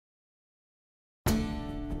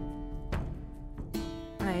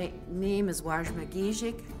My name is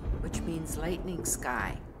Wajmagijik, which means lightning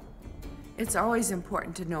sky. It's always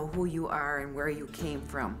important to know who you are and where you came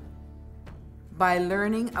from. By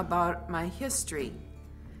learning about my history,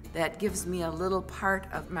 that gives me a little part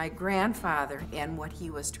of my grandfather and what he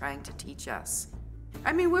was trying to teach us.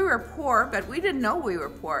 I mean, we were poor, but we didn't know we were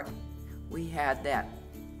poor. We had that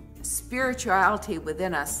spirituality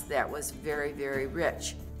within us that was very, very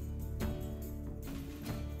rich.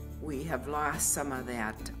 We have lost some of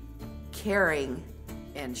that caring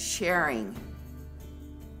and sharing.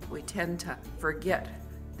 We tend to forget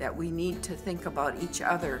that we need to think about each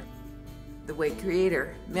other the way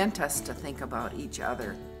Creator meant us to think about each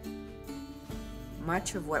other.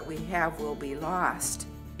 Much of what we have will be lost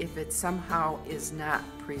if it somehow is not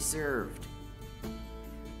preserved.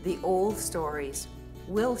 The old stories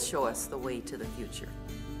will show us the way to the future.